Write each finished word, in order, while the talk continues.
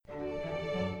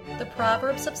The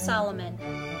Proverbs of Solomon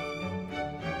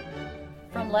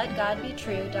from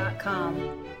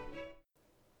LetGodBetrue.com.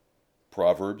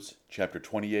 Proverbs chapter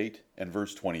 28 and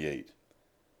verse 28.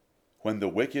 When the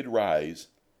wicked rise,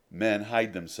 men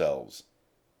hide themselves,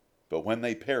 but when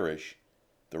they perish,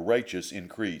 the righteous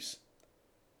increase.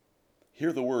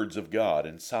 Hear the words of God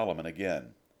and Solomon again.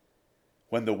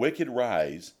 When the wicked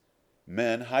rise,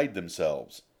 men hide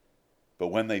themselves, but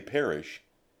when they perish,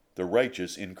 the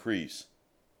righteous increase.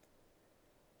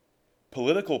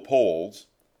 Political polls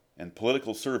and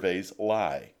political surveys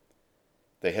lie.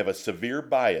 They have a severe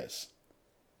bias.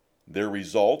 Their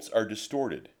results are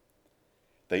distorted.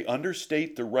 They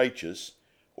understate the righteous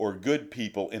or good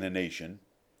people in a nation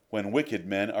when wicked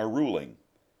men are ruling.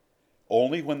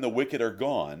 Only when the wicked are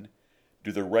gone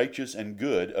do the righteous and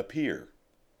good appear.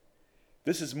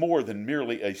 This is more than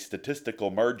merely a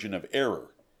statistical margin of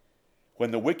error.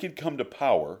 When the wicked come to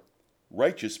power,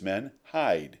 righteous men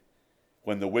hide.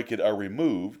 When the wicked are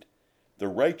removed, the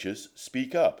righteous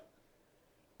speak up.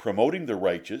 Promoting the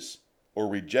righteous or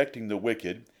rejecting the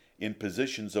wicked in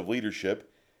positions of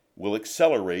leadership will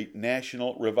accelerate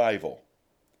national revival.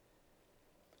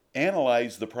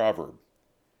 Analyze the proverb.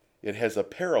 It has a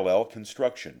parallel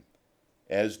construction,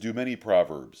 as do many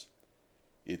proverbs.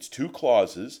 Its two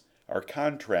clauses are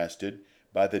contrasted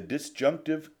by the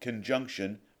disjunctive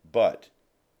conjunction but.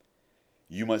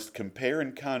 You must compare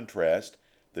and contrast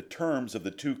the terms of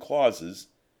the two clauses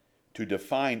to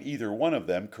define either one of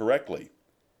them correctly.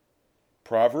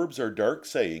 Proverbs are dark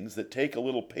sayings that take a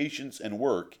little patience and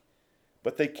work,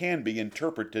 but they can be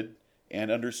interpreted and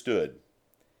understood.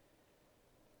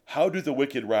 How do the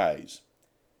wicked rise?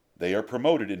 They are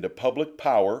promoted into public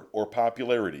power or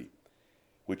popularity,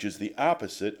 which is the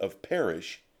opposite of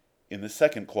perish in the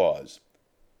second clause.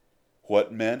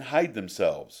 What men hide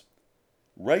themselves?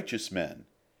 Righteous men,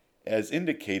 as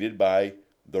indicated by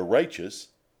the righteous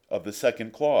of the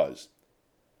second clause.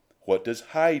 What does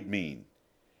hide mean?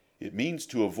 It means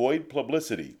to avoid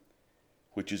publicity,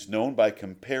 which is known by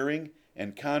comparing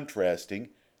and contrasting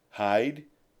hide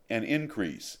and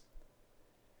increase.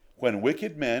 When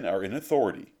wicked men are in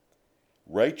authority,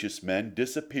 righteous men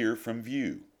disappear from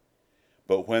view.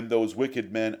 But when those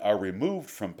wicked men are removed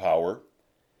from power,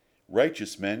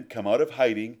 righteous men come out of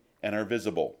hiding and are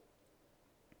visible.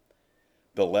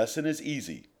 The lesson is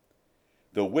easy.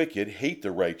 The wicked hate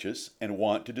the righteous and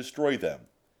want to destroy them.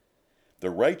 The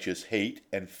righteous hate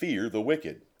and fear the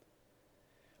wicked.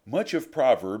 Much of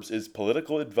Proverbs is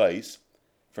political advice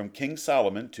from King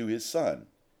Solomon to his son.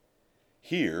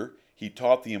 Here, he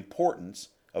taught the importance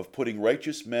of putting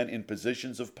righteous men in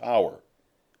positions of power.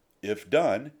 If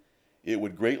done, it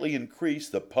would greatly increase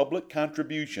the public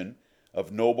contribution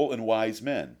of noble and wise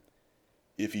men.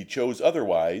 If he chose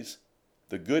otherwise,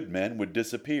 the good men would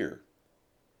disappear.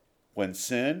 When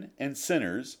sin and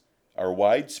sinners are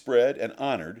widespread and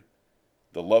honored,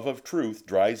 the love of truth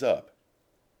dries up.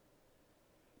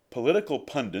 Political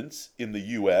pundits in the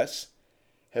U.S.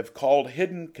 have called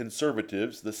hidden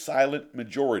conservatives the silent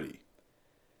majority.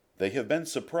 They have been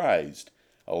surprised,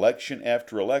 election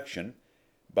after election,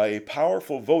 by a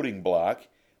powerful voting bloc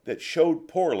that showed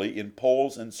poorly in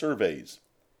polls and surveys.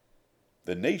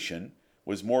 The nation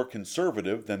was more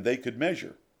conservative than they could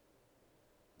measure.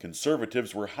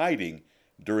 Conservatives were hiding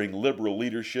during liberal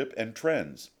leadership and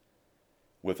trends.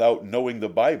 Without knowing the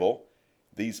Bible,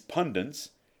 these pundits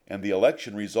and the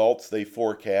election results they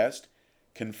forecast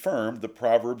confirmed the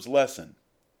Proverbs lesson.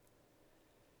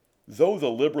 Though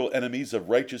the liberal enemies of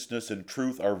righteousness and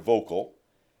truth are vocal,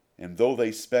 and though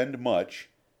they spend much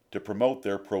to promote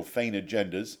their profane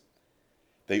agendas,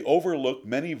 they overlook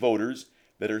many voters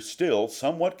that are still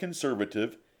somewhat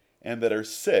conservative and that are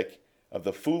sick of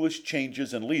the foolish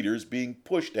changes and leaders being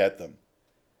pushed at them.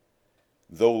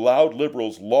 Though loud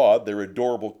liberals laud their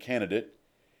adorable candidate,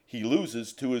 he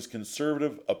loses to his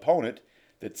conservative opponent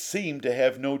that seemed to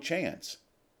have no chance,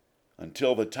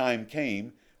 until the time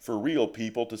came for real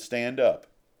people to stand up.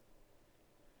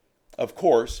 Of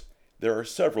course, there are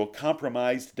several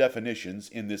compromised definitions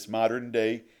in this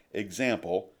modern-day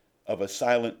example of a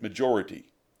silent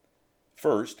majority.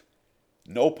 First,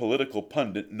 no political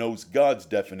pundit knows God's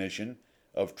definition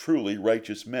of truly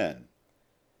righteous men.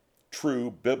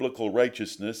 True biblical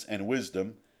righteousness and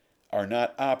wisdom are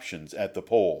not options at the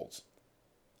polls.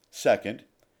 Second,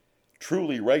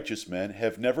 truly righteous men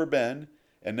have never been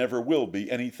and never will be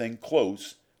anything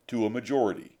close to a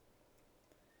majority.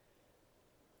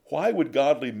 Why would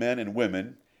godly men and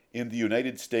women in the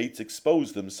United States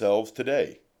expose themselves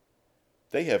today?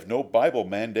 They have no Bible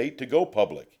mandate to go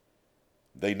public.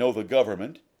 They know the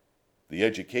government, the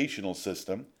educational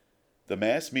system, the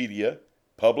mass media,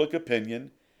 public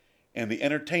opinion, and the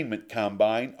entertainment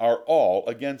combine are all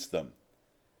against them.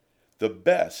 The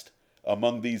best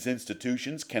among these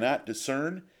institutions cannot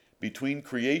discern between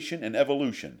creation and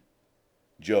evolution,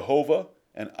 Jehovah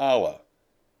and Allah,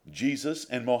 Jesus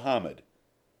and Mohammed.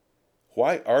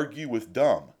 Why argue with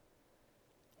dumb?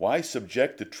 Why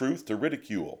subject the truth to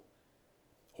ridicule?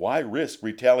 Why risk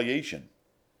retaliation?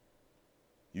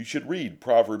 You should read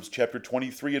Proverbs chapter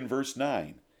 23 and verse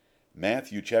 9,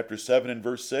 Matthew chapter 7 and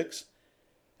verse 6,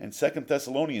 and 2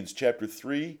 Thessalonians chapter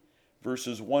 3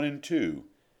 verses 1 and 2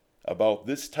 about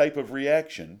this type of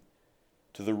reaction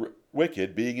to the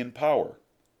wicked being in power.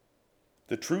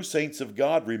 The true saints of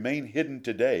God remain hidden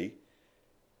today,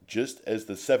 just as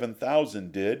the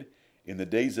 7,000 did in the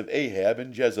days of Ahab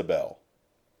and Jezebel.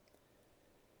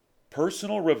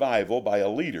 Personal revival by a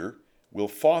leader will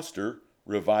foster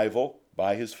revival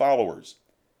by his followers.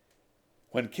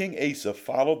 When King Asa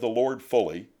followed the Lord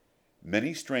fully,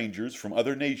 many strangers from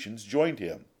other nations joined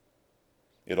him.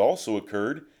 It also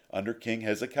occurred under King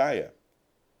Hezekiah.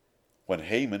 When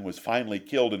Haman was finally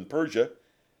killed in Persia,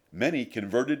 many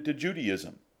converted to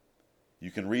Judaism.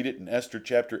 You can read it in Esther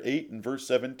chapter 8 and verse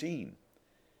 17.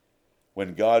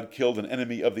 When God killed an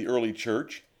enemy of the early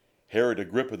church, Herod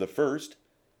Agrippa I,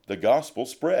 the gospel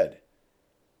spread.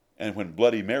 And when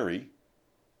Bloody Mary,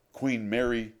 Queen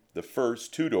Mary I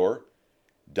Tudor,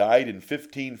 died in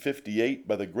 1558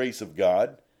 by the grace of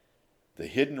God, the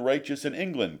hidden righteous in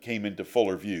England came into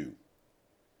fuller view.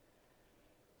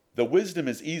 The wisdom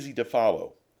is easy to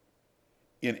follow.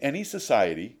 In any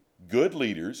society, good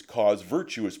leaders cause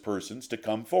virtuous persons to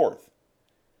come forth.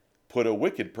 Put a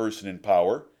wicked person in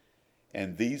power,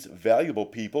 and these valuable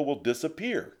people will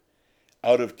disappear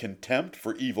out of contempt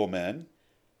for evil men,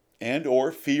 and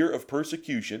or fear of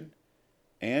persecution,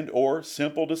 and or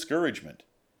simple discouragement.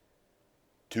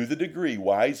 To the degree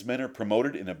wise men are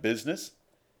promoted in a business,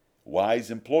 wise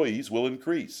employees will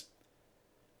increase.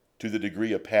 To the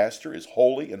degree a pastor is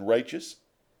holy and righteous,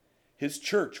 his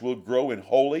church will grow in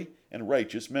holy and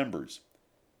righteous members.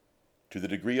 To the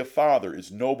degree a father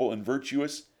is noble and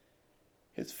virtuous,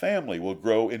 his family will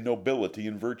grow in nobility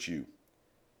and virtue.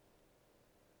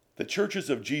 The churches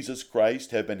of Jesus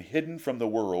Christ have been hidden from the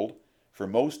world for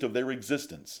most of their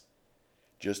existence,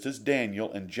 just as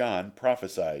Daniel and John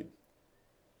prophesied.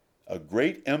 A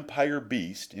great empire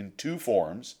beast in two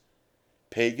forms,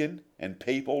 pagan and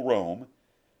papal Rome,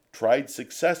 tried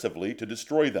successively to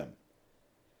destroy them.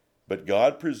 But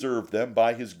God preserved them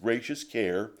by his gracious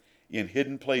care in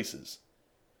hidden places,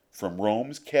 from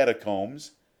Rome's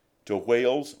catacombs to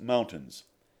Wales mountains.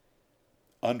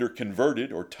 Under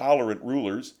converted or tolerant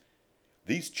rulers,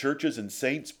 these churches and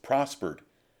saints prospered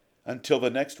until the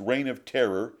next reign of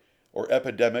terror or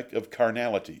epidemic of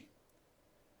carnality.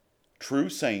 True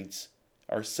saints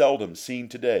are seldom seen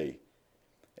today,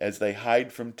 as they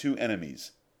hide from two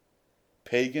enemies,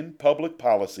 pagan public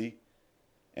policy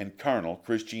and carnal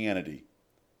Christianity.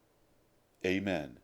 Amen.